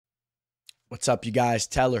What's up, you guys?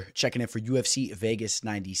 Teller checking in for UFC Vegas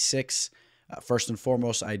 96. First and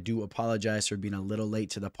foremost, I do apologize for being a little late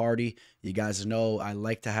to the party. You guys know I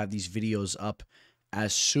like to have these videos up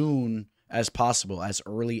as soon as possible, as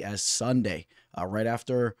early as Sunday. Right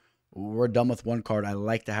after we're done with one card, I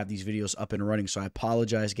like to have these videos up and running. So I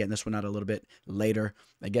apologize getting this one out a little bit later.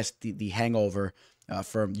 I guess the hangover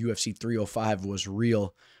from UFC 305 was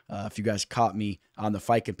real. If you guys caught me on the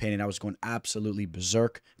Fight Companion, I was going absolutely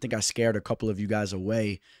berserk. I think I scared a couple of you guys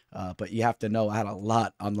away, but you have to know I had a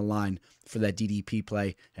lot on the line for that DDP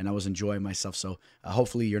play, and I was enjoying myself. So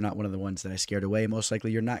hopefully you're not one of the ones that I scared away. Most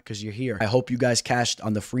likely you're not because you're here. I hope you guys cashed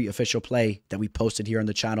on the free official play that we posted here on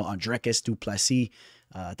the channel on Dricus du Plessis.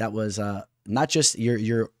 That was not just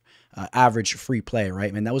your average free play,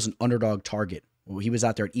 right, man? That was an underdog target. He was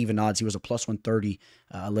out there at even odds. He was a plus 130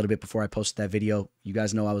 a little bit before I posted that video. You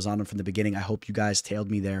guys know I was on him from the beginning. I hope you guys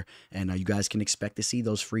tailed me there, and you guys can expect to see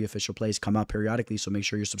those free official plays come out periodically, so make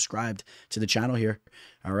sure you're subscribed to the channel here.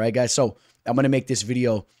 All right, guys, so I'm going to make this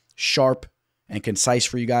video sharp and concise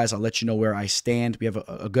for you guys. I'll let you know where I stand. We have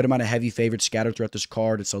a good amount of heavy favorites scattered throughout this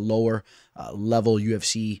card. It's a lower level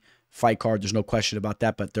UFC fight card. There's no question about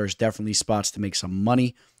that, but there's definitely spots to make some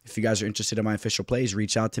money. If you guys are interested in my official plays,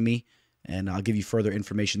 reach out to me, and I'll give you further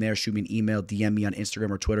information there. Shoot me an email, DM me on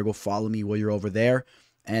Instagram or Twitter. Go follow me while you're over there.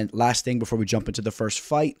 And last thing before we jump into the first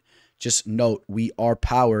fight, just note we are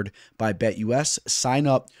powered by BETUS. Sign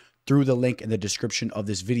up through the link in the description of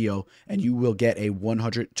this video, and you will get a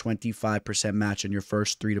 125% match on your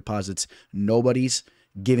first 3 deposits. Nobody's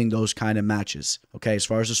giving those kind of matches, okay? As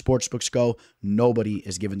far as the sports books go, nobody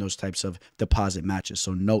is giving those types of deposit matches.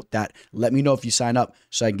 So note that. Let me know if you sign up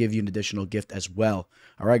so I can give you an additional gift as well.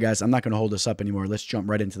 All right, guys, I'm not going to hold this up anymore. Let's jump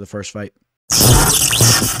right into the first fight.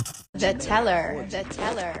 The teller.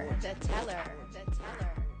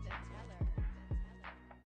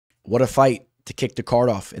 What a fight to kick the card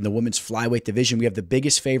off. In the women's flyweight division, we have the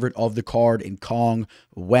biggest favorite of the card in Cong,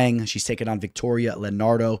 Wang. She's taking on Victoria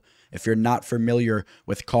Leonardo. If you're not familiar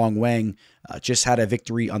with Cong, Wang just had a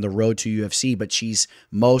victory on the road to UFC, but she's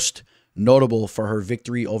most notable for her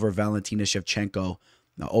victory over Valentina Shevchenko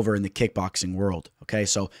over in the kickboxing world. Okay,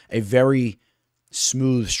 so a very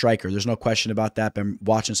smooth striker. There's no question about that. Been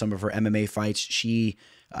watching some of her MMA fights. She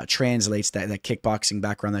translates that kickboxing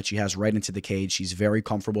background that she has right into the cage. She's very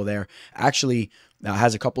comfortable there. Actually,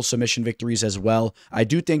 has a couple submission victories as well. I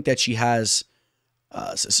do think that she has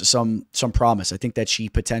some promise. I think that she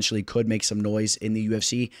potentially could make some noise in the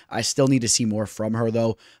UFC. I still need to see more from her,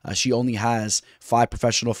 though. She only has 5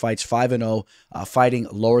 professional fights, 5-0, fighting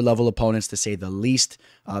lower level opponents, to say the least.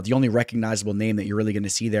 The only recognizable name that you're really going to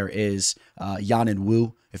see there is Yanin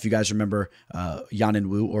Wu. If you guys remember Yanin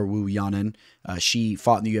Wu, or Wu Yanin, she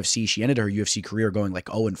fought in the UFC. She ended her UFC career going like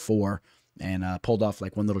 0-4 and pulled off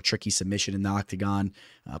like one little tricky submission in the octagon,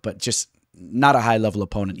 but just not a high-level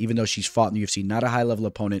opponent. Even though she's fought in the UFC, not a high-level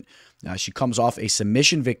opponent. She comes off a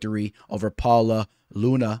submission victory over Paula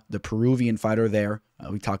Luna, the Peruvian fighter there.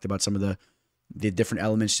 We talked about some of the different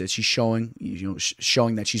elements that she's showing,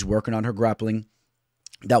 showing that she's working on her grappling.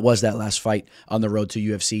 That was that last fight on the road to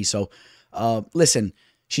UFC. So, listen,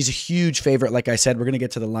 she's a huge favorite. Like I said, we're going to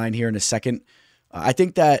get to the line here in a second. I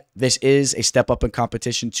think that this is a step up in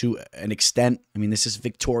competition to an extent. I mean, this is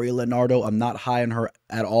Victoria Leonardo. I'm not high on her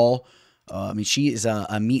at all. I mean, she is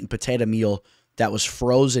a meat and potato meal that was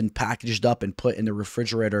frozen, packaged up, and put in the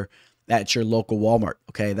refrigerator at your local Walmart.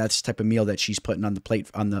 Okay, that's the type of meal that she's putting on the plate,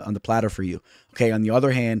 on the platter for you. Okay, on the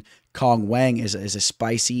other hand, Cong Wang is a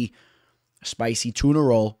spicy tuna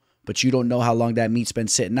roll, but you don't know how long that meat's been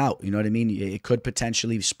sitting out. You know what I mean? It could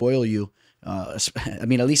potentially spoil you. I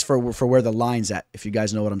mean, at least for where the line's at, if you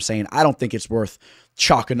guys know what I'm saying. I don't think it's worth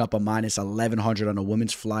chalking up a minus 1,100 on a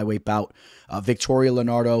women's flyweight bout. Victoria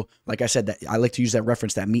Leonardo, like I said, that I like to use that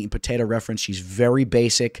reference, that meat and potato reference. She's very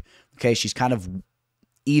basic. Okay, she's kind of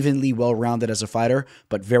evenly well-rounded as a fighter,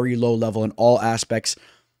 but very low level in all aspects.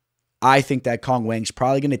 I think that Cong Wang's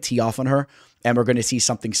probably going to tee off on her, and we're going to see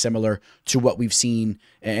something similar to what we've seen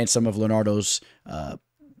in some of Leonardo's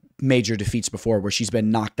major defeats before, where she's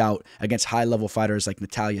been knocked out against high-level fighters like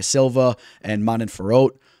Natalia Silva and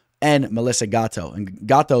Manfrot and Melissa Gatto. And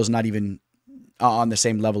Gatto's not even on the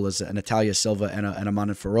same level as Natalia Silva and a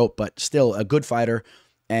Manfrot, but still a good fighter.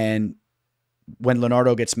 And when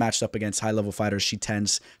Leonardo gets matched up against high-level fighters, she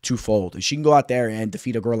tends to fold. And she can go out there and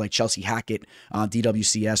defeat a girl like Chelsea Hackett on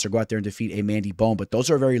DWCS, or go out there and defeat a Mandy Bone, but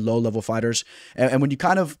those are very low-level fighters. And when you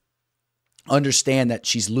kind of understand that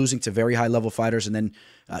she's losing to very high-level fighters, and then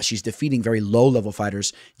she's defeating very low-level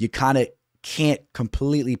fighters, you kind of can't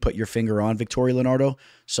completely put your finger on Victoria Leonardo.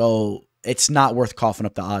 So it's not worth coughing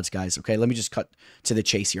up the odds, guys. Okay, let me just cut to the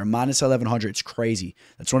chase here. Minus 1100, it's crazy.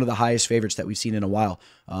 That's one of the highest favorites that we've seen in a while.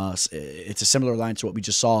 It's a similar line to what we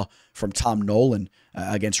just saw from Tom Nolan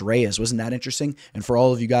against Reyes. Wasn't that interesting? And for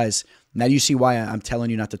all of you guys, now you see why I'm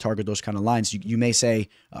telling you not to target those kind of lines. You may say,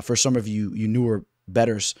 for some of you newer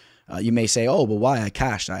bettors, you may say, oh, but why? I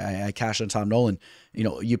cashed. I cashed on Tom Nolan. You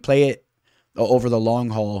know, you play it over the long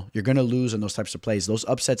haul, you're going to lose in those types of plays. Those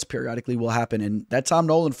upsets periodically will happen. And that Tom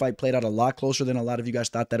Nolan fight played out a lot closer than a lot of you guys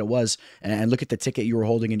thought that it was. And look at the ticket you were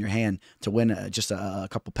holding in your hand to win just a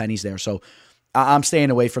couple pennies there. So I'm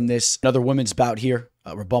staying away from this. Another women's bout here.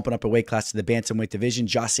 We're bumping up a weight class to the bantamweight division.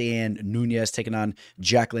 Josiane Nunes taking on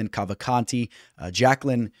Jacqueline Cavalcanti.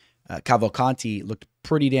 Jacqueline Cavalcanti looked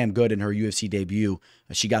pretty damn good in her UFC debut.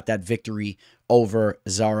 She got that victory over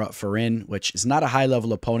Zara Farin, which is not a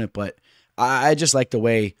high-level opponent, but I just like the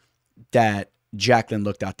way that Jacqueline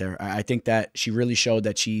looked out there. I think that she really showed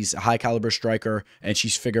that she's a high-caliber striker, and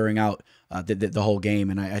she's figuring out the whole game.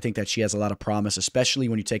 And I think that she has a lot of promise, especially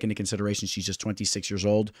when you take into consideration she's just 26 years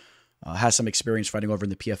old, has some experience fighting over in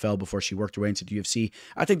the PFL before she worked her way into the UFC.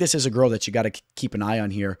 I think this is a girl that you got to keep an eye on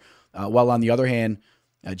here. While on the other hand,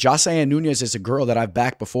 Josiane Nunes is a girl that I've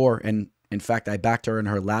backed before, and in fact, I backed her in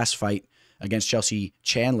her last fight against Chelsea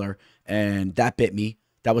Chandler, and that bit me.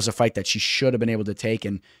 That was a fight that she should have been able to take,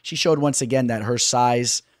 and she showed once again that her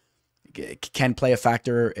size can play a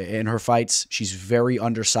factor in her fights. She's very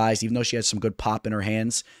undersized, even though she has some good pop in her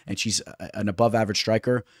hands, and she's an above-average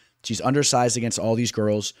striker. She's undersized against all these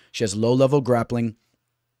girls. She has low-level grappling,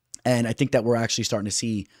 and I think that we're actually starting to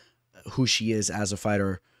see who she is as a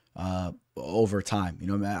fighter over time.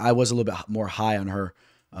 You know, I was a little bit more high on her,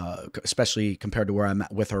 especially compared to where I'm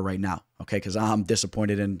at with her right now, okay? Because I'm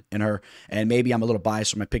disappointed in her, and maybe I'm a little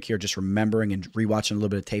biased for my pick here, just remembering and rewatching a little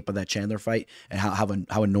bit of tape of that Chandler fight and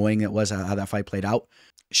how annoying it was, how that fight played out.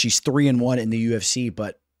 She's 3-1 in the UFC,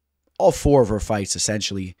 but all 4 of her fights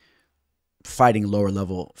essentially fighting lower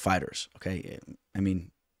level fighters, okay? I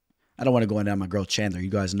mean, I don't want to go into my girl Chandler. You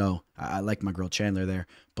guys know I like my girl Chandler there,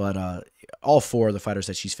 but all 4 of the fighters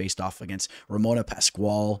that she's faced off against, Ramona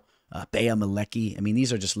Pasquale, Bea Malecki. I mean,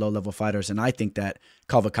 these are just low-level fighters, and I think that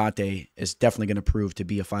Cavalcanti is definitely going to prove to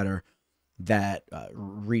be a fighter that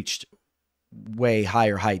reached way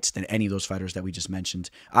higher heights than any of those fighters that we just mentioned.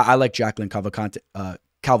 I like Jacqueline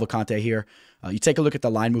Cavalcanti here. You take a look at the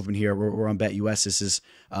line movement here. We're on BetUS. This is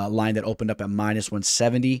a line that opened up at minus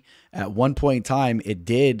 170. At one point in time, it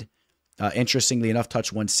did, interestingly enough,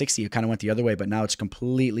 touch 160. It kind of went the other way, but now it's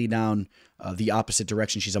completely down the opposite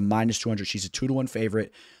direction. She's a minus 200. She's a 2-1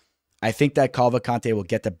 favorite. I think that Cavalcanti will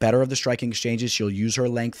get the better of the striking exchanges. She'll use her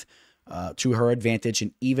length to her advantage.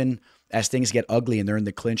 And even as things get ugly and they're in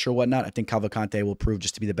the clinch or whatnot, I think Cavalcanti will prove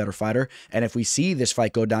just to be the better fighter. And if we see this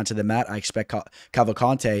fight go down to the mat, I expect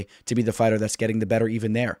Cavalcanti to be the fighter that's getting the better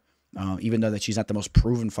even there. Even though that she's not the most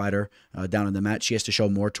proven fighter down on the mat, she has to show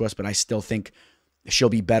more to us. But I still think she'll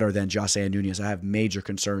be better than Josiane Nunes. I have major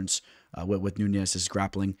concerns with Nunes'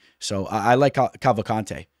 grappling. So I like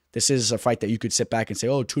Cavalcanti. This is a fight that you could sit back and say,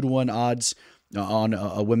 oh, 2-1 odds on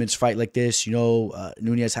a women's fight like this. You know,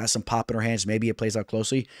 Nunes has some pop in her hands. Maybe it plays out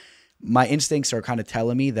closely. My instincts are kind of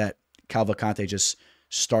telling me that Cavalcanti just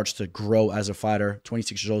starts to grow as a fighter.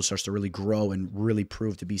 26 years old, starts to really grow and really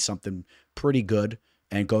prove to be something pretty good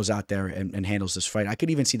and goes out there and handles this fight. I could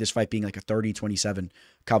even see this fight being like a 30-27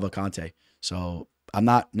 Cavalcanti. So I'm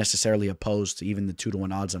not necessarily opposed to even the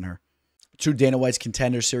 2-1 odds on her. 2 Dana White's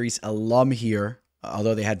Contender Series alum here,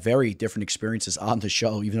 although they had very different experiences on the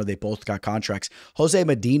show, even though they both got contracts. Jose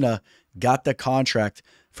Medina got the contract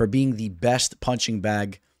for being the best punching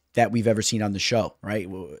bag that we've ever seen on the show, right?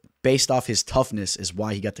 Based off his toughness is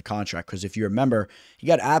why he got the contract. Because if you remember, he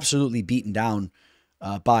got absolutely beaten down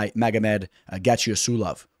by Magomed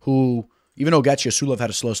Gatchiasulov, who, even though Gatchiasulov had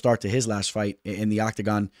a slow start to his last fight in the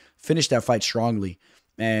octagon, finished that fight strongly.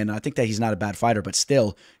 And I think that he's not a bad fighter, but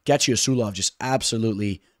still, Gatchiasulov just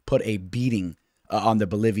absolutely put a beating on the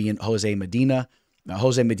Bolivian Jose Medina.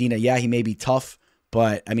 Jose Medina, yeah, he may be tough,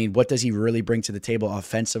 but I mean, what does he really bring to the table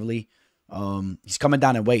offensively? He's coming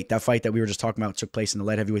down in weight. That fight that we were just talking about took place in the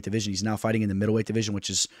light heavyweight division. He's now fighting in the middleweight division, which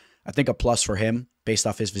is, I think, a plus for him based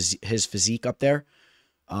off his physique up there.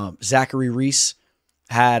 Zachary Reese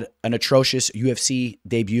had an atrocious UFC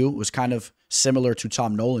debut. It was kind of similar to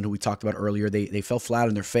Tom Nolan, who we talked about earlier. They fell flat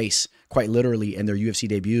on their face, quite literally, in their UFC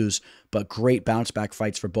debuts, but great bounce-back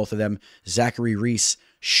fights for both of them. Zachary Reese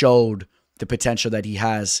showed the potential that he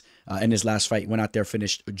has in his last fight. Went out there,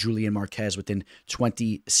 finished Julian Marquez within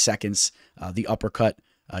 20 seconds. The uppercut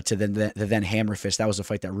to the then Hammer Fist. That was a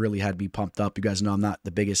fight that really had me pumped up. You guys know I'm not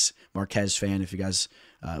the biggest Marquez fan. If you guys,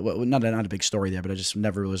 well, not a big story there, but I just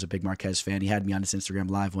never was a big Marquez fan. He had me on his Instagram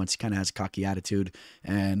live once. He kind of has a cocky attitude,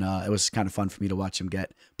 and it was kind of fun for me to watch him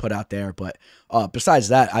get put out there. But besides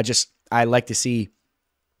that, I like to see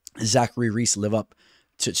Zachary Reese live up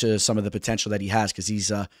to some of the potential that he has, because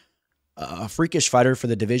he's a freakish fighter for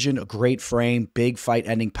the division, a great frame, big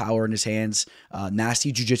fight-ending power in his hands,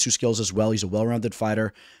 nasty jiu-jitsu skills as well. He's a well-rounded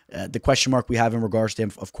fighter. The question mark we have in regards to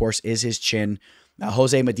him, of course, is his chin.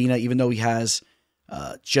 Jose Medina, even though he has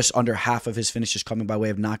just under half of his finishes coming by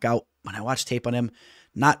way of knockout, when I watch tape on him,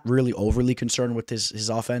 not really overly concerned with his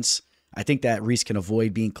offense. I think that Reese can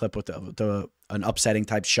avoid being clipped with an upsetting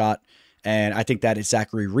type shot, and I think that it's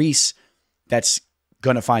Zachary Reese that's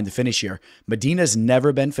going to find the finish here. Medina's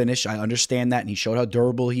never been finished. I understand that, and he showed how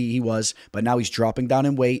durable he was, but now he's dropping down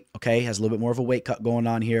in weight, okay? Has a little bit more of a weight cut going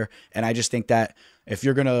on here, and I just think that if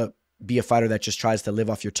you're going to be a fighter that just tries to live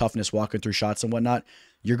off your toughness, walking through shots and whatnot,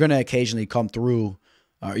 you're going to occasionally come through,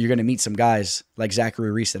 you're going to meet some guys like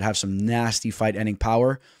Zachary Reese that have some nasty fight-ending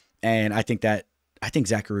power, and I think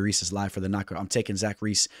Zachary Reese is live for the knockout. I'm taking Zach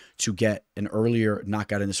Reese to get an earlier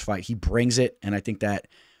knockout in this fight. He brings it, and I think that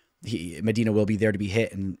Medina will be there to be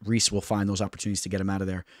hit, and Reese will find those opportunities to get him out of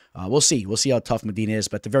there. We'll see. We'll see how tough Medina is,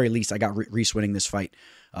 but at the very least, I got Reese winning this fight.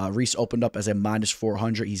 Reese opened up as a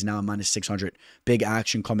 -400. He's now a -600. Big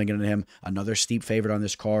action coming into him. Another steep favorite on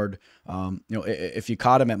this card. If you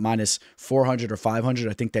caught him at -400 or 500,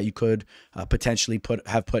 I think that you could potentially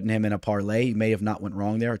have put him in a parlay. You may have not went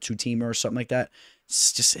wrong there, a two-teamer or something like that.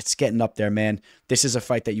 It's getting up there, man. This is a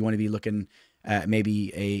fight that you want to be looking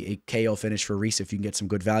maybe a KO finish for Reese if you can get some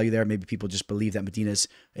good value there. Maybe people just believe that Medina is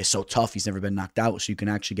so tough, he's never been knocked out, so you can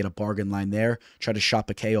actually get a bargain line there. Try to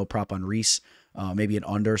shop a KO prop on Reese, maybe an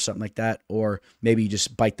under or something like that, or maybe you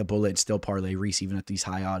just bite the bullet and still parlay Reese even at these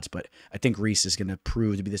high odds. But I think Reese is going to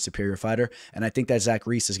prove to be the superior fighter, and I think that Zach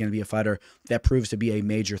Reese is going to be a fighter that proves to be a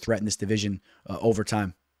major threat in this division over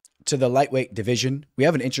time. To the lightweight division, we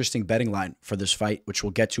have an interesting betting line for this fight, which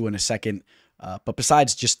we'll get to in a second. But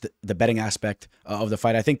besides just the betting aspect of the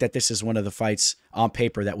fight, I think that this is one of the fights on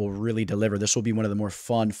paper that will really deliver. This will be one of the more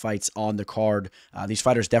fun fights on the card. These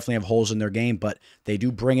fighters definitely have holes in their game, but they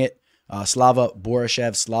do bring it. Slava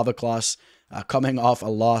Borshchev, Slava Klaus, coming off a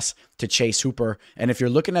loss to Chase Hooper. And if you're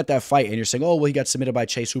looking at that fight and you're saying, oh, well, he got submitted by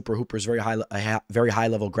Chase Hooper. Hooper's very high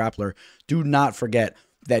level grappler. Do not forget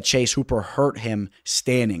that Chase Hooper hurt him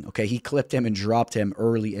standing, okay? He clipped him and dropped him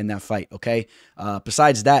early in that fight, okay?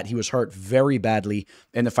 Besides that, he was hurt very badly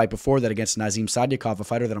in the fight before that against Nazim Sadykhov, a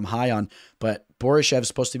fighter that I'm high on. But Borshchev is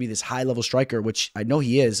supposed to be this high-level striker, which I know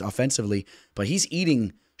he is offensively, but he's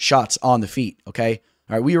eating shots on the feet, okay?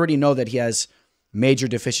 All right, we already know that he has major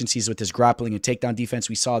deficiencies with his grappling and takedown defense.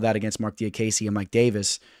 We saw that against Mark Diakese and Mike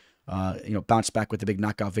Davis, bounced back with the big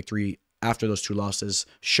knockout victory after those two losses,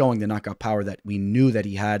 showing the knockout power that we knew that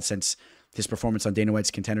he had since his performance on Dana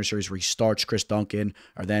White's Contender Series, where he starched Chris Duncan,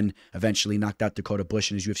 or then eventually knocked out Dakota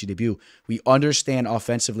Bush in his UFC debut. We understand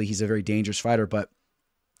offensively he's a very dangerous fighter, but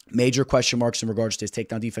major question marks in regards to his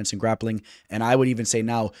takedown defense and grappling, and I would even say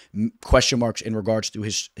now question marks in regards to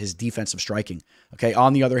his defensive striking. Okay,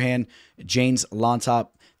 on the other hand, James Llontop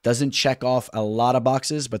doesn't check off a lot of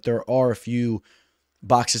boxes, but there are a few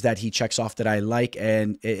boxes that he checks off that I like,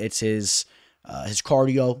 and it's his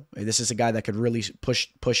cardio. This is a guy that could really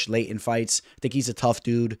push late in fights. I think he's a tough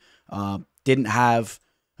dude. Didn't have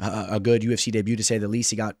a good UFC debut, to say the least.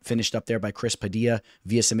 He got finished up there by Chris Padilla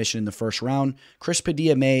via submission in the first round. Chris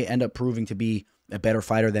Padilla may end up proving to be a better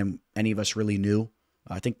fighter than any of us really knew.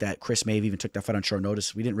 I think that Chris may have even took that fight on short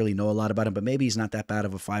notice. We didn't really know a lot about him, but maybe he's not that bad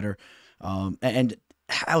of a fighter. And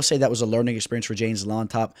I would say that was a learning experience for James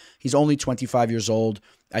Llontop. He's only 25 years old.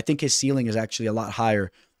 I think his ceiling is actually a lot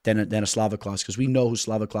higher than a Slava Klaus, because we know who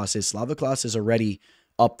Slava Klaus is. Slava Klaus is already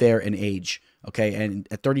up there in age, okay? And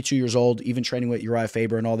at 32 years old, even training with Uriah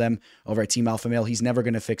Faber and all them over at Team Alpha Male, he's never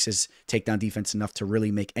going to fix his takedown defense enough to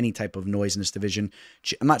really make any type of noise in this division.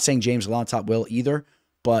 I'm not saying James Llontop will either,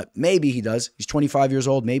 but maybe he does. He's 25 years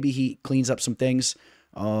old. Maybe he cleans up some things.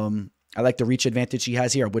 I like the reach advantage he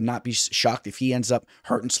has here. I would not be shocked if he ends up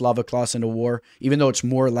hurting Slava Klaus in a war, even though it's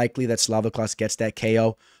more likely that Slava Klaus gets that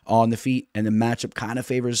KO on the feet, and the matchup kind of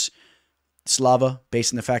favors Slava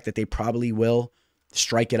based on the fact that they probably will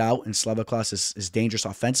strike it out, and Slava Klaus is dangerous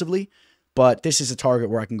offensively. But this is a target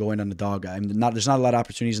where I can go in on the dog. There's not a lot of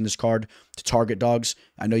opportunities in this card to target dogs.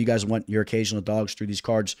 I know you guys want your occasional dogs through these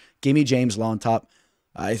cards. Give me James Llontop.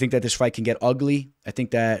 I think that this fight can get ugly. I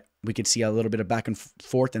think that we could see a little bit of back and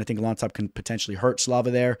forth, and I think Llontop can potentially hurt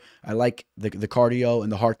Slava there. I like the cardio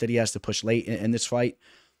and the heart that he has to push late in this fight,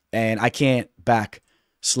 and I can't back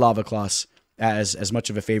Slavoklas as much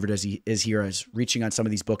of a favorite as he is here, as reaching on some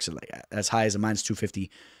of these books at like as high as a -250.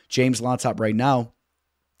 James Llontop right now,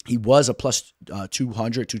 he was a plus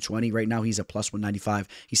 200, 220. Right now he's a plus 195.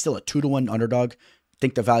 He's still a 2-to-1 underdog. I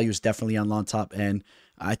think the value is definitely on Llontop, and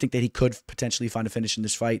I think that he could potentially find a finish in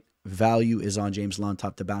this fight. Value is on James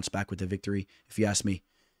Llontop to bounce back with the victory, if you ask me.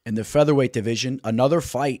 In the featherweight division, another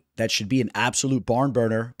fight that should be an absolute barn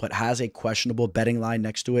burner, but has a questionable betting line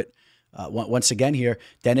next to it. Once again here,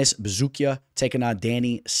 Denis Buzukia taking on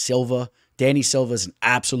Danny Silva. Danny Silva is an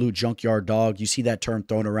absolute junkyard dog. You see that term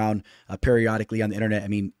thrown around periodically on the internet. I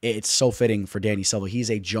mean, it's so fitting for Danny Silva. He's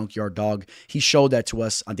a junkyard dog. He showed that to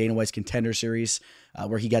us on Dana White's Contender Series,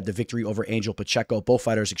 where he got the victory over Angel Pacheco. Both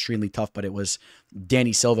fighters extremely tough, but it was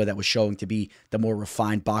Danny Silva that was showing to be the more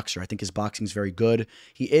refined boxer. I think his boxing is very good.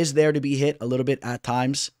 He is there to be hit a little bit at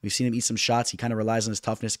times. We've seen him eat some shots. He kind of relies on his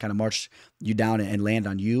toughness to kind of march you down and land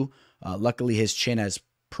on you. Luckily, his chin has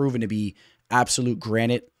proven to be absolute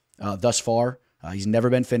granite thus far. He's never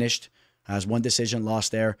been finished. Has one decision,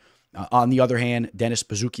 lost there. On the other hand, Denis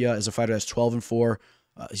Buzukia is a fighter that's 12-4.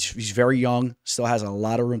 He's very young, still has a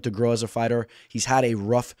lot of room to grow as a fighter. He's had a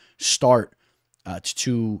rough start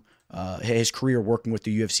to his career working with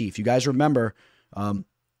the UFC. If you guys remember,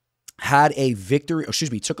 had a victory,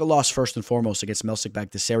 took a loss first and foremost against Meerschaert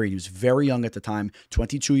Baghdasaryan. He was very young at the time,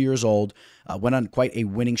 22 years old, went on quite a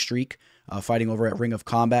winning streak, fighting over at Ring of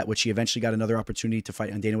Combat, which he eventually got another opportunity to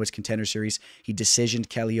fight on Dana White's Contender Series. He decisioned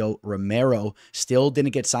Kelio Romero, still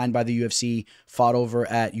didn't get signed by the UFC, fought over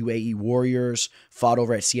at UAE Warriors, fought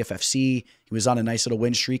over at CFFC. He was on a nice little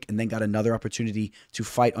win streak and then got another opportunity to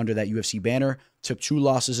fight under that UFC banner. Took 2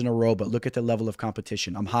 losses in a row, but look at the level of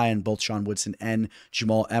competition. I'm high on both Sean Woodson and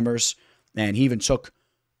Jamal Emmers, and he even took,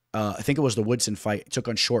 I think it was the Woodson fight, took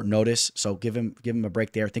on short notice, so give him a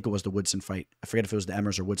break there. I think it was the Woodson fight. I forget if it was the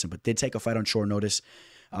Emmers or Woodson, but did take a fight on short notice.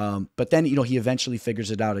 But then, he eventually figures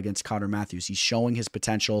it out against Connor Matthews. He's showing his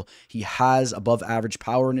potential. He has above average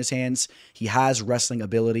power in his hands. He has wrestling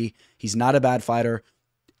ability. He's not a bad fighter.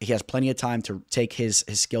 He has plenty of time to take his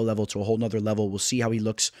skill level to a whole nother level. We'll see how he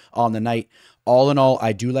looks on the night. All in all,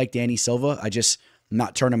 I do like Danny Silva. I'm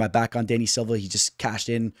not turning my back on Danny Silva. He just cashed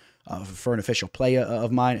in for an official play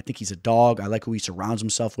of mine. I think he's a dog. I like who he surrounds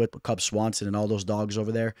himself with Cub Swanson and all those dogs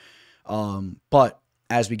over there. But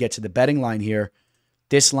as we get to the betting line here,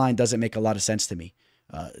 this line doesn't make a lot of sense to me.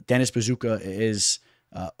 Denis Buzukia is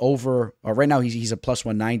right now he's a plus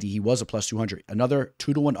 190. He was a plus 200. Another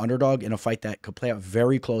 2-to-1 underdog in a fight that could play out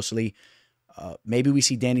very closely. Maybe we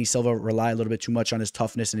see Danny Silva rely a little bit too much on his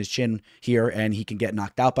toughness and his chin here, and he can get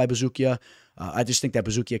knocked out by Buzukia. I just think that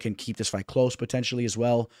Buzukia can keep this fight close potentially as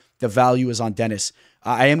well. The value is on Denis.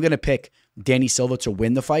 I am going to pick Danny Silva to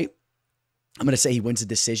win the fight. I'm going to say he wins the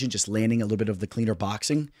decision, just landing a little bit of the cleaner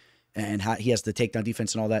boxing, and he has the takedown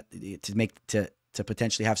defense and all that to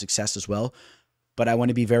potentially have success as well. But I want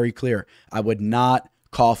to be very clear. I would not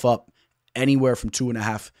cough up anywhere from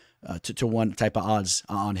 2.5 to 1 type of odds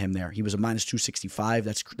on him there. He was a -265.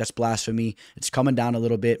 That's blasphemy. It's coming down a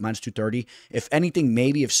little bit, -230. If anything,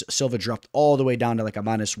 maybe if Silva dropped all the way down to like a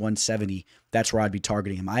 -170, that's where I'd be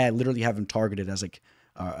targeting him. I literally have him targeted as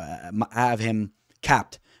I have him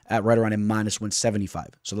capped at right around a -175.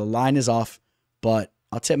 So the line is off, but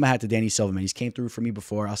I'll tip my hat to Danny Silva, man. He's came through for me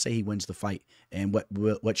before. I'll say he wins the fight and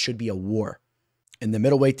what should be a war. In the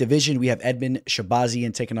middleweight division, we have Edmen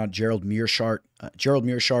Shahbazyan taking on Gerald Meerschaert. Gerald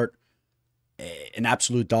Meerschaert, an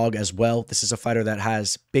absolute dog as well. This is a fighter that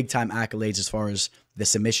has big-time accolades as far as the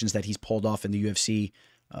submissions that he's pulled off in the UFC.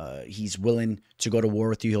 He's willing to go to war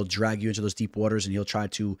with you. He'll drag you into those deep waters, and he'll try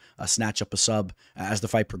to snatch up a sub as the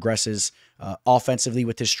fight progresses. Offensively,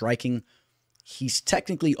 with his striking, he's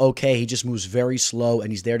technically okay. He just moves very slow,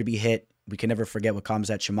 and he's there to be hit. We can never forget what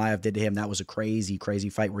Khamzat Chimaev did to him. That was a crazy, crazy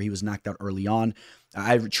fight where he was knocked out early on.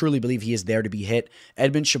 I truly believe he is there to be hit.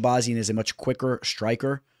 Edmen Shahbazyan is a much quicker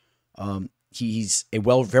striker. He's a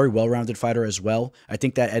very well-rounded fighter as well. I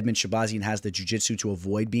think that Edmen Shahbazyan has the jiu-jitsu to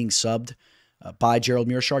avoid being subbed by Gerald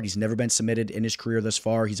Meerschaert. He's never been submitted in his career thus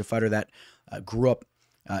far. He's a fighter that grew up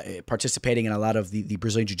participating in a lot of the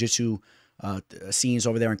Brazilian jiu-jitsu scenes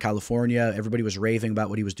over there in California. Everybody was raving about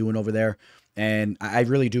what he was doing over there. And I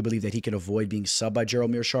really do believe that he can avoid being subbed by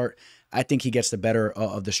Gerald Meerschaert. I think he gets the better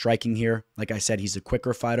of the striking here. Like I said, he's a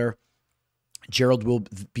quicker fighter. Gerald will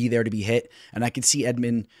be there to be hit. And I can see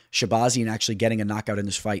Edmen Shahbazyan actually getting a knockout in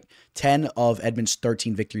this fight. 10 of Edmen's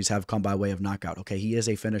 13 victories have come by way of knockout. Okay, he is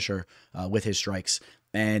a finisher with his strikes.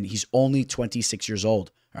 And he's only 26 years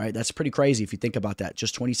old. All right, that's pretty crazy if you think about that.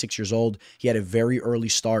 Just 26 years old. He had a very early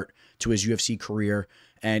start to his UFC career.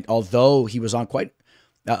 And although he was on quite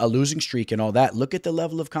a losing streak and all that. Look at the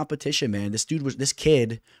level of competition, man. This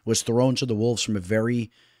kid was thrown to the wolves from a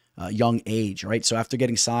very young age, right? So after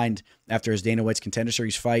getting signed after his Dana White's Contender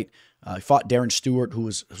Series fight, he fought Darren Stewart, who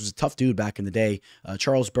was a tough dude back in the day.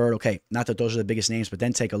 Charles Byrd, okay, not that those are the biggest names, but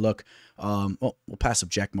then take a look. Well, we'll pass up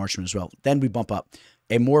Jack Marshman as well. Then we bump up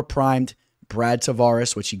a more primed Brad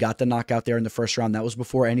Tavares, which he got the knockout there in the first round. That was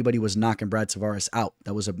before anybody was knocking Brad Tavares out.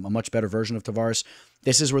 That was a much better version of Tavares.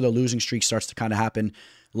 This is where the losing streak starts to kind of happen.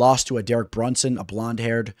 Lost to a Derek Brunson, a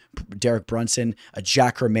blonde-haired Derek Brunson, a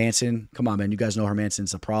Jack Hermanson. Come on, man. You guys know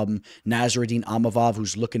Hermanson's a problem. Nasruddin Amavov,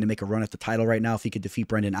 who's looking to make a run at the title right now. If he could defeat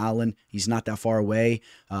Brendan Allen, he's not that far away.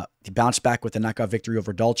 He bounced back with a knockout victory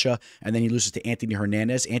over Dolce, and then he loses to Anthony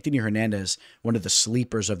Hernandez. Anthony Hernandez, one of the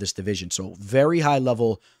sleepers of this division. So very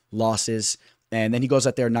high-level losses. And then he goes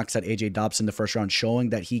out there and knocks out AJ Dobson in the first round,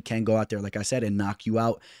 showing that he can go out there, like I said, and knock you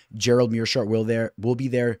out. Gerald Meerschaert will be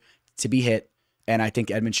there to be hit. And I think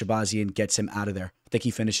Edmen Shahbazyan gets him out of there. I think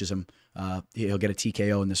he finishes him. He'll get a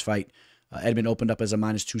TKO in this fight. Edmen opened up as a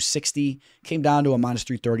minus 260, came down to a minus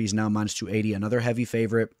 330, is now minus 280. Another heavy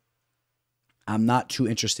favorite. I'm not too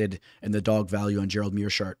interested in the dog value on Gerald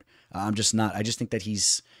Meerschaert. I'm just not. I just think that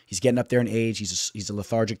he's getting up there in age. He's a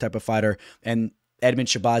lethargic type of fighter. And Edmen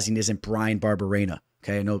Shahbazyan isn't Brian Barberena.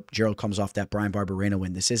 Okay, I know Gerald comes off that Brian Barberena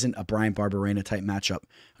win. This isn't a Brian Barberena type matchup.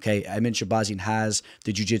 Okay, Edmen Shahbazyan has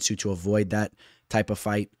the jiu-jitsu to avoid that type of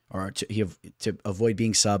fight, or to avoid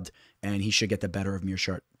being subbed, and he should get the better of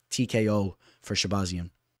Meerschaert. TKO for Shahbazyan.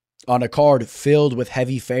 On a card filled with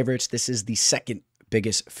heavy favorites, this is the second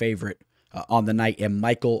biggest favorite on the night, and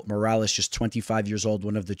Michael Morales, just 25 years old,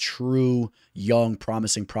 one of the true young,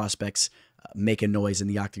 promising prospects making noise in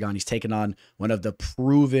the octagon. He's taken on one of the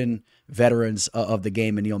proven veterans of the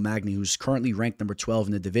game, Neil Magny, who's currently ranked number 12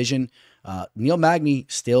 in the division. Neil Magny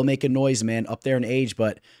still making noise, man, up there in age,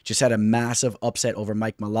 but just had a massive upset over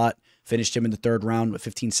Mike Malott. Finished him in the third round with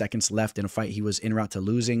 15 seconds left in a fight he was en route to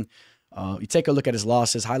losing. You take a look at his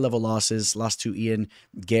losses, high-level losses. Lost to Ian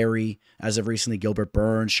Gary, as of recently, Gilbert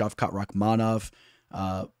Burns, Shavkat Rakhmonov.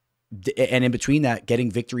 And in between that, getting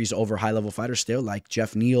victories over high-level fighters still, like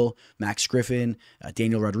Jeff Neal, Max Griffin,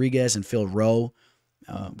 Daniel Rodriguez, and Phil Rowe.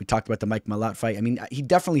 We talked about the Mike Malott fight. I mean, he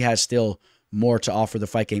definitely has still more to offer the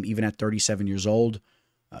fight game, even at 37 years old.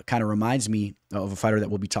 Kind of reminds me of a fighter that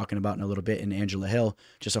we'll be talking about in a little bit, in Angela Hill.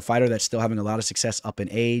 Just a fighter that's still having a lot of success up in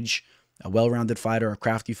age, a well-rounded fighter, a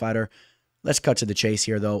crafty fighter. Let's cut to the chase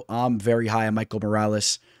here, though. I'm very high on Michael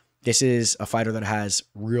Morales. This is a fighter that has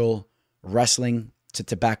real wrestling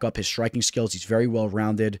to back up his striking skills. He's very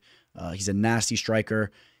well-rounded. He's a nasty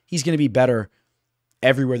striker. He's going to be better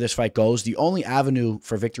everywhere this fight goes. The only avenue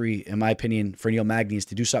for victory, in my opinion, for Neil Magny is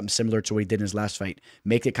to do something similar to what he did in his last fight.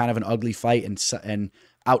 Make it kind of an ugly fight and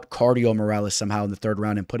out-cardio Morales somehow in the third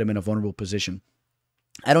round and put him in a vulnerable position.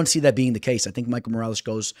 I don't see that being the case. I think Michael Morales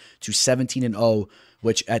goes to 17-0,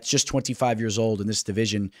 which at just 25 years old in this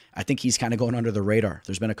division, I think he's kind of going under the radar.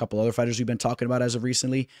 There's been a couple other fighters we've been talking about as of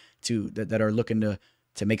recently that are looking to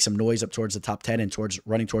make some noise up towards the top 10 and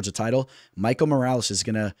running towards a title. Michael Morales is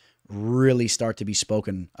going to really start to be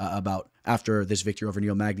spoken about after this victory over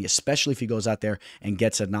Neil Magny, especially if he goes out there and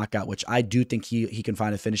gets a knockout, which I do think he can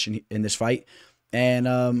find a finish in this fight. And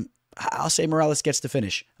I'll say Morales gets the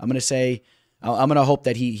finish. I'm going to hope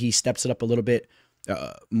that he steps it up a little bit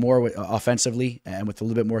more offensively and with a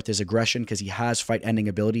little bit more with his aggression, because he has fight-ending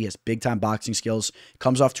ability, he has big-time boxing skills,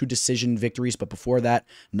 comes off 2 decision victories, but before that,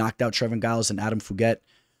 knocked out Trevin Giles and Adam Fouguet,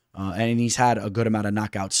 and he's had a good amount of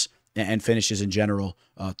knockouts and finishes in general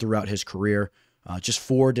throughout his career. Just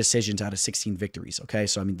 4 decisions out of 16 victories, okay?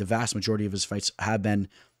 So, I mean, the vast majority of his fights have been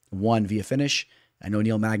won via finish. I know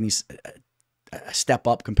Neil Magny's a step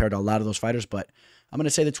up compared to a lot of those fighters, but I'm going to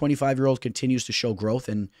say the 25-year-old continues to show growth,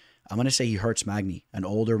 and I'm going to say he hurts Magny, an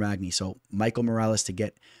older Magny. So Michael Morales to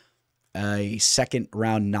get a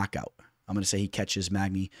second-round knockout. I'm going to say he catches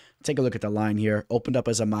Magny. Take a look at the line here. Opened up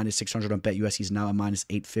as a minus 600 on BetUS. He's now a minus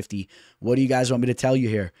 850. What do you guys want me to tell you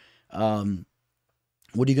here? What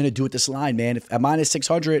are you going to do with this line, man? If at minus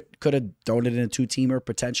 600, could have thrown it in a 2-teamer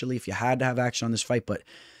potentially if you had to have action on this fight, but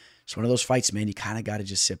it's one of those fights, man. You kind of got to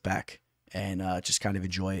just sit back and just kind of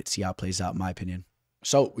enjoy it, see how it plays out, in my opinion.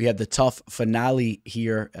 So we had the tough finale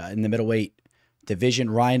here in the middleweight division.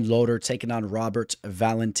 Ryan Loder taking on Robert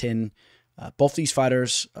Valentin. Both these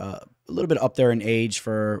fighters a little bit up there in age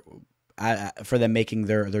for them making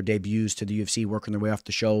their debuts to the UFC, working their way off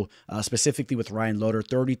the show, specifically with Ryan Loder,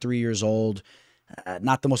 33 years old.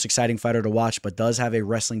 Not the most exciting fighter to watch, but does have a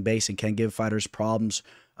wrestling base and can give fighters problems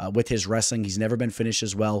with his wrestling. He's never been finished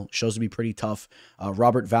as well. Shows to be pretty tough.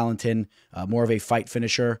 Robert Valentin, more of a fight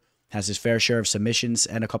finisher. has his fair share of submissions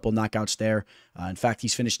and a couple knockouts there. In fact,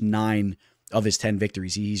 he's finished 9 of his 10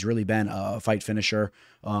 victories. He's really been a fight finisher.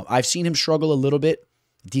 I've seen him struggle a little bit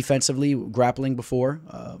defensively grappling before,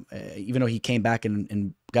 even though he came back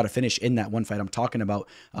and got a finish in that one fight I'm talking about.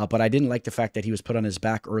 But I didn't like the fact that he was put on his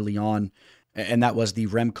back early on, and that was the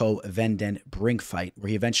Remco Vanden Brink fight, where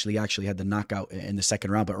he eventually actually had the knockout in the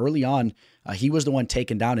second round. But early on, he was the one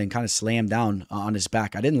taken down and kind of slammed down on his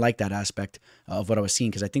back. I didn't like that aspect of what I was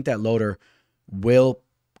seeing, because I think that Loder will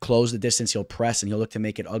close the distance, he'll press, and he'll look to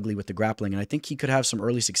make it ugly with the grappling. And I think he could have some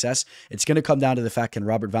early success. It's going to come down to the fact, can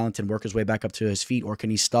Robert Valentin work his way back up to his feet, or can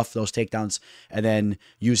he stuff those takedowns and then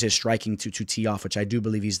use his striking to tee off, which I do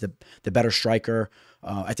believe he's the better striker.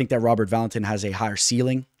 I think that Robert Valentin has a higher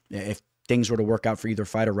ceiling. If things were to work out for either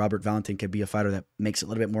fighter, Robert Valentin could be a fighter that makes a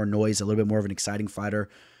little bit more noise, a little bit more of an exciting fighter.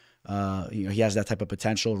 He has that type of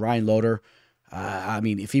potential. Ryan Loder, I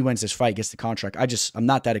mean, if he wins this fight, gets the contract, I'm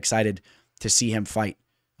not that excited to see him fight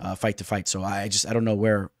to fight. So I don't know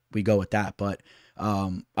where we go with that. But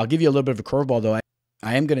I'll give you a little bit of a curveball, though.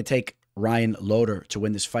 I am going to take Ryan Loder to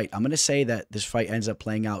win this fight. I'm going to say that this fight ends up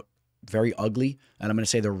playing out very ugly, and I'm going to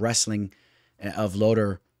say the wrestling of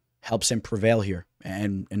Loder helps him prevail here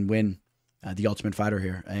and win the Ultimate Fighter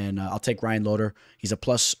here. And I'll take Ryan Loder. He's a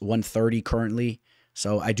plus 130 currently.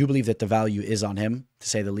 So I do believe that the value is on him, to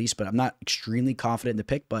say the least, but I'm not extremely confident in the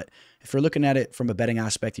pick. But if you're looking at it from a betting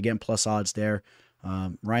aspect, you're getting plus odds there.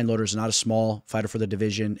 Ryan Loder is not a small fighter for the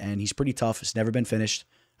division, and he's pretty tough. It's never been finished.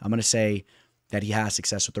 I'm going to say that he has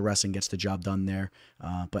success with the wrestling, gets the job done there.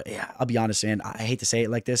 But yeah, I'll be honest, man, I hate to say it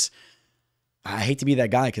like this. I hate to be that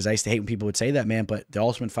guy, because I used to hate when people would say that, man, but the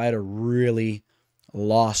Ultimate Fighter really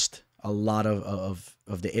lost a lot of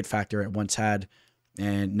the it factor it once had.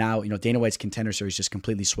 And now, Dana White's Contender Series just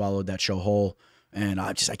completely swallowed that show whole. And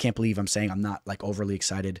I can't believe I'm saying I'm not like overly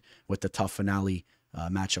excited with the tough finale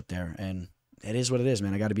matchup there. And it is what it is,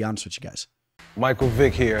 man. I got to be honest with you guys. Michael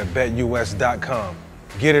Vick here at BetUS.com.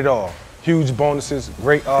 Get it all. Huge bonuses,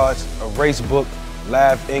 great odds, a race book,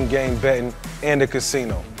 live in-game betting, and a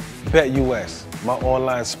casino. BetUS, my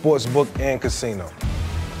online sports book and casino.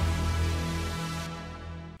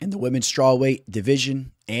 In the women's strawweight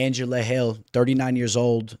division, Angela Hill, 39 years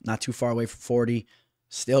old, not too far away from 40,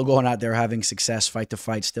 still going out there having success fight to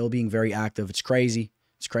fight, still being very active. It's crazy.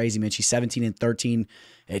 It's crazy, man. She's 17-13.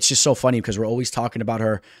 It's just so funny because we're always talking about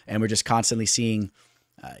her, and we're just constantly seeing,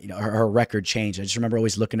 her record change. I just remember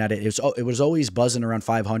always looking at it. It was always buzzing around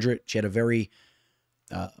 500. She had a very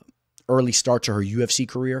early start to her UFC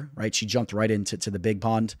career, right? She jumped right into the big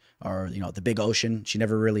pond, or the big ocean. She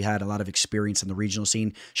never really had a lot of experience in the regional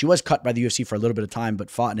scene. She was cut by the UFC for a little bit of time,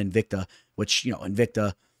 but fought in Invicta, which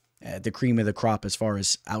Invicta, the cream of the crop as far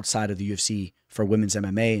as outside of the UFC for women's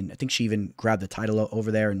MMA. And I think she even grabbed the title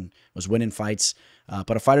over there and was winning fights.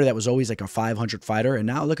 But a fighter that was always like a 500 fighter. And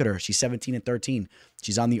now look at her. She's 17-13.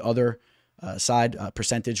 She's on the other side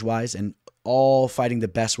percentage-wise, and all fighting the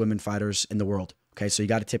best women fighters in the world. Okay, so you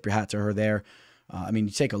got to tip your hat to her there. You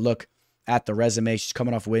take a look at the resume. She's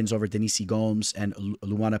coming off wins over Denise Gomes and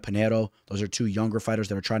Luana Pinheiro. Those are two younger fighters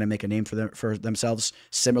that are trying to make a name for themselves,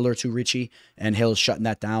 similar to Ricci, and Hill's shutting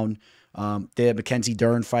that down. The Mackenzie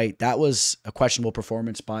Dern fight, that was a questionable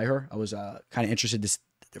performance by her. I was kind of interested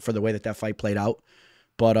for the way that fight played out.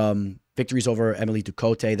 But victories over Emily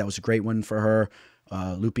Ducote, that was a great one for her.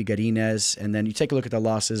 Lupi Garinez. And then you take a look at the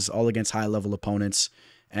losses, all against high-level opponents.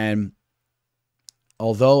 And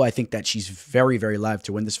although I think that she's very, very live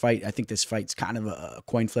to win this fight, I think this fight's kind of a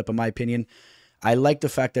coin flip in my opinion. I like the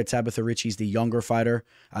fact that Tabatha Ricci's the younger fighter.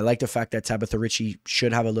 I like the fact that Tabatha Ricci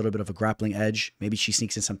should have a little bit of a grappling edge. Maybe she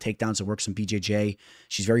sneaks in some takedowns and works some BJJ.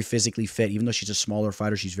 She's very physically fit. Even though she's a smaller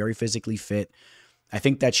fighter, she's very physically fit. I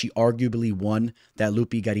think that she arguably won that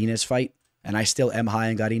Lupi Garinez fight, and I still am high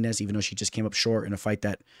on Garinez, even though she just came up short in a fight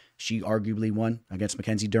that she arguably won against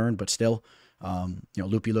Mackenzie Dern, but still.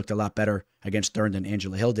 Lupi looked a lot better against Dern than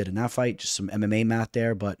Angela Hill did in that fight. Just some MMA math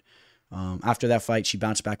there. But after that fight, she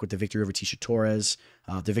bounced back with the victory over Tisha Torres.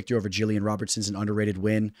 The victory over Jillian Robertson's an underrated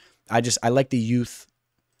win. I like the youth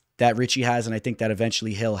that Ricci has, and I think that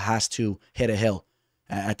eventually Hill has to hit a hill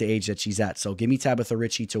at the age that she's at. So give me Tabatha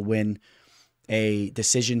Ricci to win a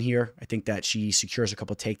decision here. I think that she secures a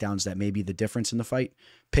couple takedowns that may be the difference in the fight.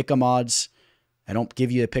 Pick 'em odds. I don't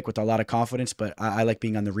give you a pick with a lot of confidence, but I like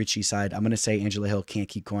being on the Ricci side. I'm going to say Angela Hill can't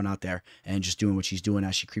keep going out there and just doing what she's doing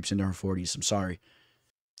as she creeps into her 40s. I'm sorry.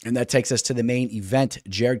 And that takes us to the main event.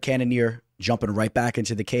 Jared Cannonier jumping right back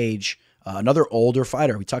into the cage. Another older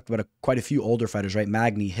fighter. We talked about quite a few older fighters, right?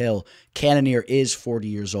 Magny, Hill. Cannonier is 40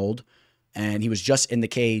 years old, and he was just in the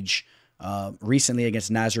cage recently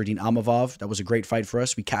against Nasruddin Imavov. That was a great fight for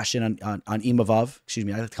us. We cashed in on Imavov. Excuse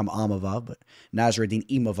me, I like to call him Imavov, but Nasruddin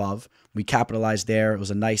Imavov. We capitalized there. It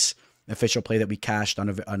was a nice official play that we cashed on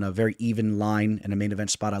a very even line in a main event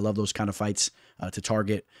spot. I love those kind of fights to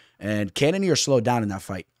target. And Cannonier slowed down in that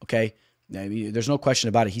fight, okay? I mean, there's no question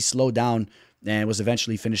about it. He slowed down and was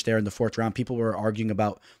eventually finished there in the 4th round. People were arguing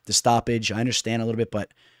about the stoppage. I understand a little bit,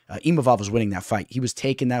 but Imavov was winning that fight. He was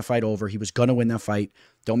taking that fight over. He was going to win that fight.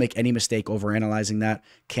 Don't make any mistake overanalyzing that.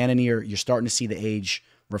 Cannonier, you're starting to see the age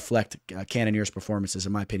reflect Cannonier's performances,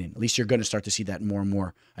 in my opinion. At least you're going to start to see that more and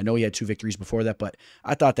more. I know he had 2 victories before that, but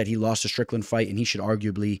I thought that he lost the Strickland fight, and he should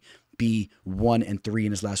arguably be 1-3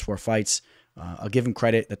 in his last 4 fights. I'll give him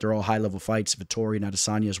credit that they're all high-level fights. Vettori and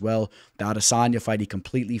Adesanya as well. The Adesanya fight, he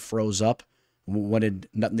completely froze up. Wanted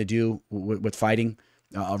nothing to do with fighting.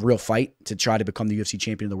 A real fight to try to become the UFC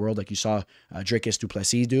champion of the world, like you saw Dricus du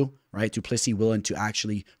Plessis do, right? Du Plessis willing to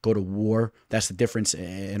actually go to war. That's the difference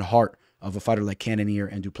in heart of a fighter like Cannonier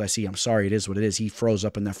and du Plessis. I'm sorry, it is what it is. He froze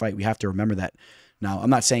up in that fight. We have to remember that. Now, I'm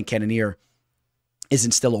not saying Cannonier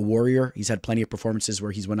isn't still a warrior. He's had plenty of performances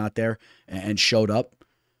where he's went out there and showed up.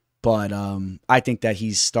 But I think that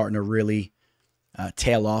he's starting to really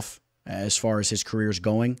tail off as far as his career is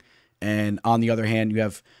going. And on the other hand, you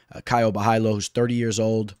have Caio Borralho, who's 30 years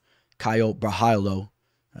old. Caio Borralho,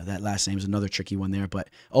 that last name is another tricky one there, but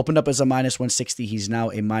opened up as a -160. He's now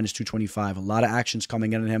a -225. A lot of actions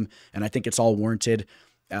coming in on him, and I think it's all warranted.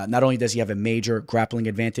 Not only does he have a major grappling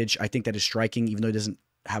advantage, I think that his striking, even though he doesn't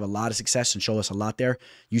have a lot of success and show us a lot there,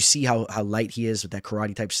 you see how light he is with that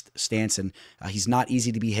karate-type stance, and he's not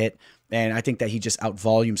easy to be hit. And I think that he just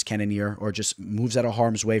outvolumes Cannonier or just moves out of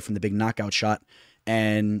harm's way from the big knockout shot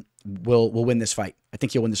and will win this fight. I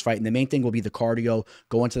think he'll win this fight. And the main thing will be the cardio,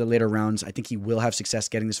 go into the later rounds. I think he will have success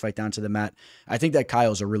getting this fight down to the mat. I think that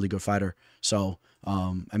Caio's a really good fighter. So,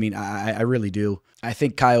 I mean, I really do. I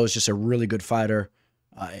think Caio is just a really good fighter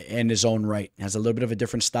in his own right. Has a little bit of a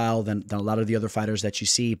different style than a lot of the other fighters that you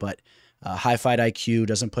see, but high fight IQ,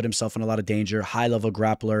 doesn't put himself in a lot of danger, high-level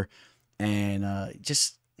grappler, and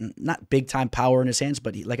just not big-time power in his hands,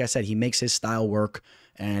 but like I said, he makes his style work,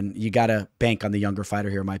 and you got to bank on the younger fighter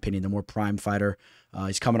here, in my opinion, the more prime fighter.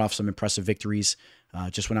 He's coming off some impressive victories.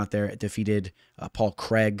 Just went out there, defeated Paul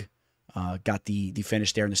Craig, got the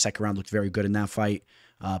finish there in the 2nd round, looked very good in that fight.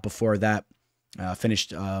 Before that,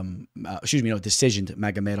 finished, decisioned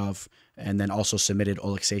Magomedov, and then also submitted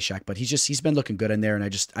Oleksiejczak. But he's been looking good in there, and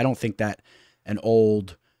I don't think that an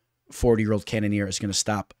old 40-year-old Cannonier is going to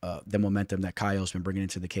stop the momentum that Caio's been bringing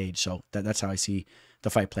into the cage. So that's how I see the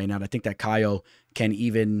fight playing out. I think that Caio can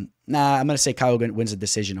even... I'm going to say Caio wins the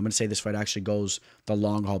decision. I'm going to say this fight actually goes the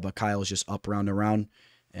long haul, but Caio is just up, round and round,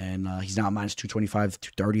 and he's now -225,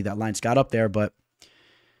 230. That line's got up there, but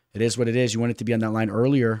it is what it is. You want it to be on that line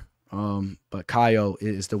earlier, but Caio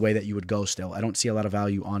is the way that you would go still. I don't see a lot of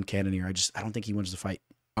value on Cannonier. I don't think he wins the fight.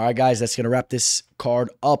 All right, guys, that's going to wrap this card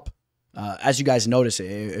up. As you guys notice,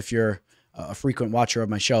 if you're a frequent watcher of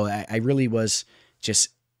my show, I really was just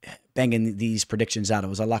banging these predictions out. It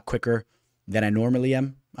was a lot quicker than I normally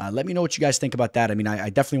am. Let me know what you guys think about that. I mean, I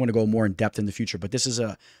definitely want to go more in depth in the future, but this is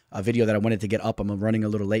a video that I wanted to get up. I'm running a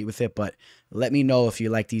little late with it, but let me know if you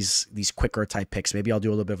like these quicker type picks. Maybe I'll do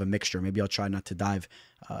a little bit of a mixture. Maybe I'll try not to dive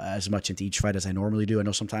as much into each fight as I normally do. I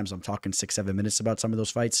know sometimes I'm talking 6-7 minutes about some of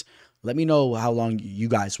those fights. Let me know how long you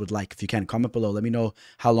guys would like. If you can, comment below. Let me know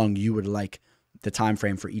how long you would like the time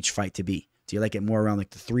frame for each fight to be. Do you like it more around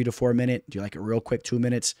like the 3 to 4 minute? Do you like it real quick, 2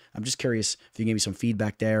 minutes? I'm just curious if you can give me some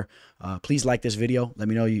feedback there. Please like this video. Let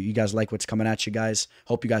me know you guys like what's coming at you guys.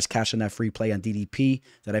 Hope you guys cash in that free play on DDP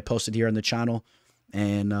that I posted here on the channel.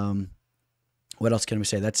 And what else can we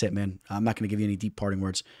say? That's it, man. I'm not going to give you any deep parting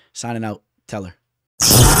words. Signing out. Teller.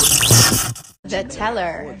 The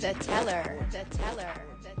teller. The teller. The teller.